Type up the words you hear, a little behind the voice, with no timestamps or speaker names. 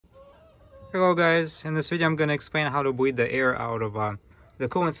Hello guys, in this video I'm going to explain how to bleed the air out of the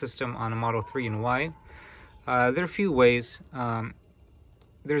coolant system on a Model 3 and Y. There are a few ways.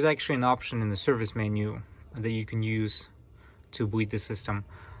 There's actually an option in the service menu that you can use to bleed the system.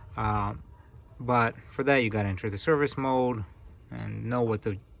 But for that you got to enter the service mode and know what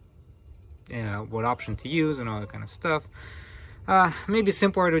option to use and all that kind of stuff. Maybe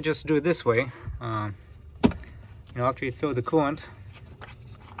simpler to just do it this way. After you fill the coolant,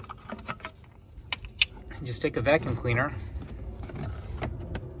 just take a vacuum cleaner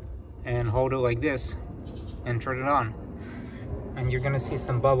and hold it like this and turn it on, and you're gonna see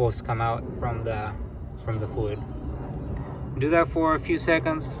some bubbles come out from the fluid. Do that for a few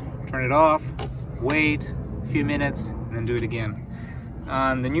seconds, turn it off, wait a few minutes, and then do it again.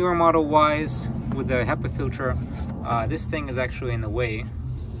 On the newer Model Ys with the HEPA filter, this thing is actually in the way.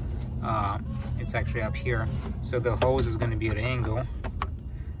 It's actually up here, so the hose is going to be at an angle,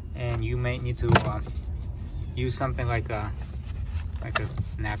 and you may need to use something like a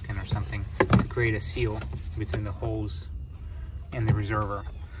napkin or something to create a seal between the hose and the reservoir.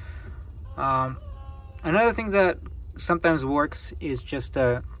 Another thing that sometimes works is just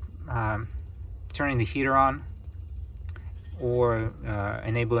turning the heater on, or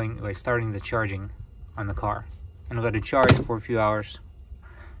enabling, starting the charging on the car, and let it charge for a few hours,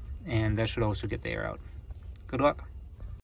 and that should also get the air out. Good luck.